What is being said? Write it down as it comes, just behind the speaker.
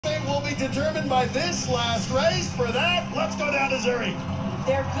determined by this last race. For that, let's go down to Zurich.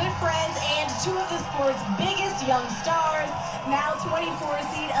 They're good friends and two of the sport's biggest young stars. Now 24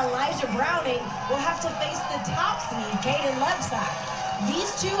 seed Elijah Browning will have to face the top seed 𝙀𝙀𝙬𝙧. These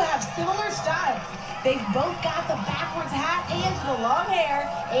two have similar styles. They've both got the backwards hat and the long hair,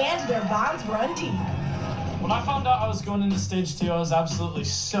 and their bonds run deep. When I found out I was going into stage 2, I was absolutely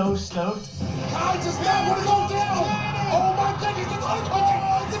so stoked. I just now want to go down! Oh my goodness!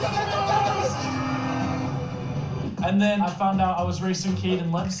 And then I found out I was racing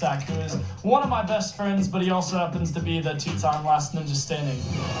𝙀𝙀𝙬𝙧, who is one of my best friends, but he also happens to be the two-time last ninja standing.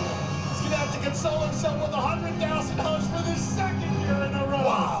 He's gonna have to console himself with $100,000 for the second year in a row.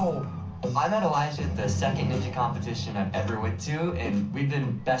 Wow! I met Elijah at the second ninja competition I've ever went to, and we've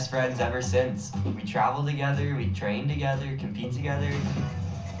been best friends ever since. We travel together, we train together, compete together.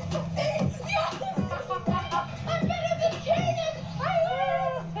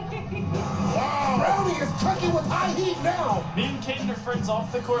 Brownie is cooking with high heat now! Me and 𝙀𝙀𝙬𝙧 are friends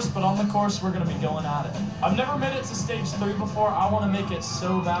off the course, but on the course, we're going to be going at it. I've never made it to stage 3 before. I want to make it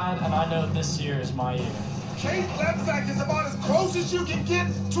so bad, and I know this year is my year. 𝙀𝙀𝙬𝙧 is about as close as you can get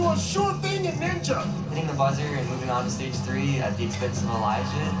to a sure thing in ninja. Hitting the buzzer and moving on to stage 3 at the expense of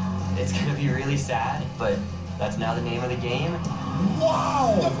Elijah, it's going to be really sad, but that's now the name of the game.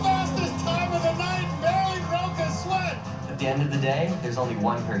 Wow! The fastest time of the night, barely broke a sweat. At the end of the day, there's only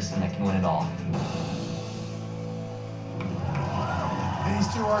one person that can win it all. These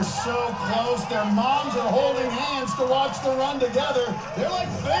two are so close. Their moms are holding hands to watch the run together. They're like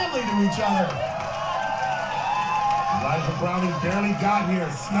family to each other. Elijah Browning barely got here,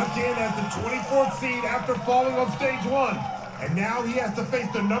 snuck in as the 24th seed after falling on stage 1. And now he has to face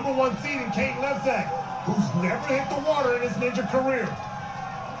the #1 seed in 𝙀𝙀𝙬𝙧, who's never hit the water in his ninja career.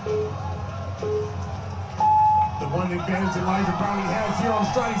 The one advantage Elijah Browning has here on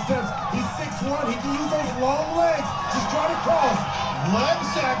Striking Steps, he's 6'1", he can use those long legs, just try to cross.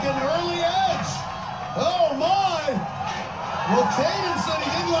 𝙀𝙀𝙬𝙧, an early edge. Oh my! Well, Caden said he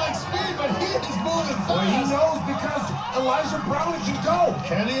didn't like speed, but he is moving fast. Well, he knows because Elijah Browning can go.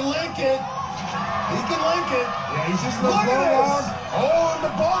 Can he link it? He can link it. Yeah, he's just those Look at long this. arms. Oh, and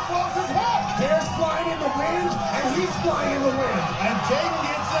the boss loves his hat. Hair's flying in the wind, and he's flying in the wind. And Caden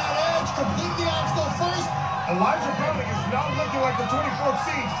gets that edge, complete the obstacle first. Elijah Browning is now looking like the 24th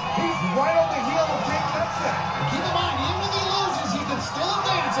seed. He's right on the heel of 𝙀𝙀𝙬𝙧. Keep in mind, even if he loses, he can still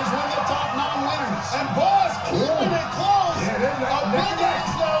advance as one of the top non-winners. And Boss keeping it close. Yeah, they're A neck big and neck.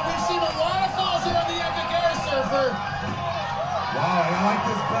 edge, though. We've seen a lot of falls here on the Epic Air Surfer. Wow, I like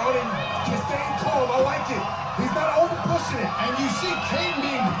this Browning. Just staying calm. I like it. He's not over pushing it. And you see Caden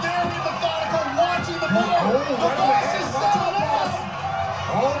being very methodical, watching the board. Oh, The right on Boss the is edge. Watch out, setting Boss. up.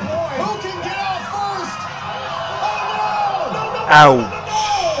 Oh, boy. Who can get off first? Oh, no! Ouch.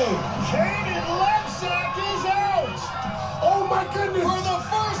 𝙀𝙀𝙬𝙧 is out. Oh, my goodness. For the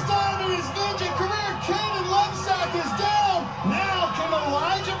first time in his ninja career, 𝙀𝙀𝙬𝙧 is down. Now, can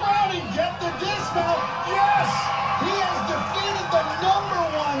Elijah Browning get the dismount? Yes! He has defeated the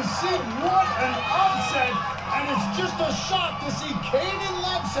 #1 seed. What an upset! And it's just a shock to see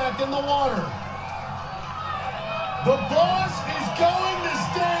𝙀𝙀𝙬𝙧 in the water. The Boss is going to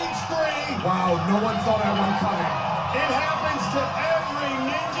stage 3. Wow, no one saw that one coming. It happens to every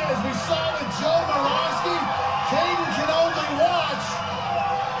ninja, as we saw with Joe Morawski. Caden can only watch.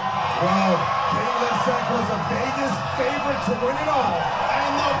 Well, 𝙀𝙀𝙬𝙧 was a Vegas favorite to win it all.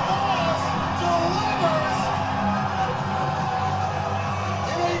 And the Boss delivers.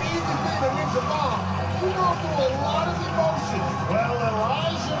 It ain't easy being a ninja mom. You go through a lot of emotions. Well,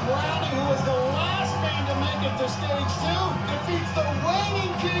 Elijah Browning, who was the last man to make it to stage 2, defeats the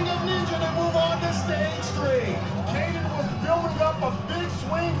reigning king of ninja to move on to stage 3. Caden was building up a big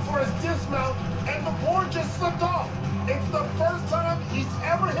swing for his dismount, and the board just slipped off. It's the first time he's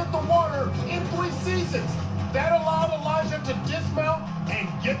ever hit the water in 3 seasons. That allowed Elijah to dismount and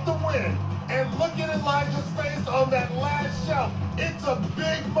get the win. And look at Elijah's face on that last shelf. It's a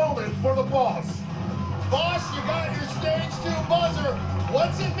big moment for the Boss. Boss, you got your stage 2 buzzer.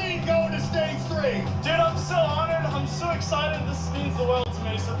 What's it mean going to stage 3? Dude, I'm so honored. I'm so excited. This means the world to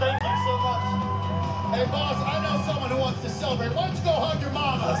me, so thank you so much. Hey, Boss, I know someone who wants to celebrate. Why don't you go hug your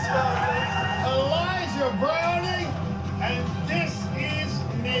mama? Elijah Browning, and this is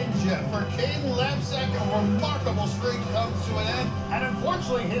Ninja. For 𝙀𝙀𝙬𝙧, a remarkable streak comes to an end. And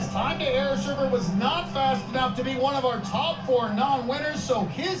unfortunately, his time to air server was not fast enough to be one of our top 4 non-winners, so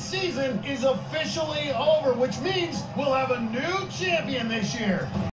his season is officially over, which means we'll have a new champion this year.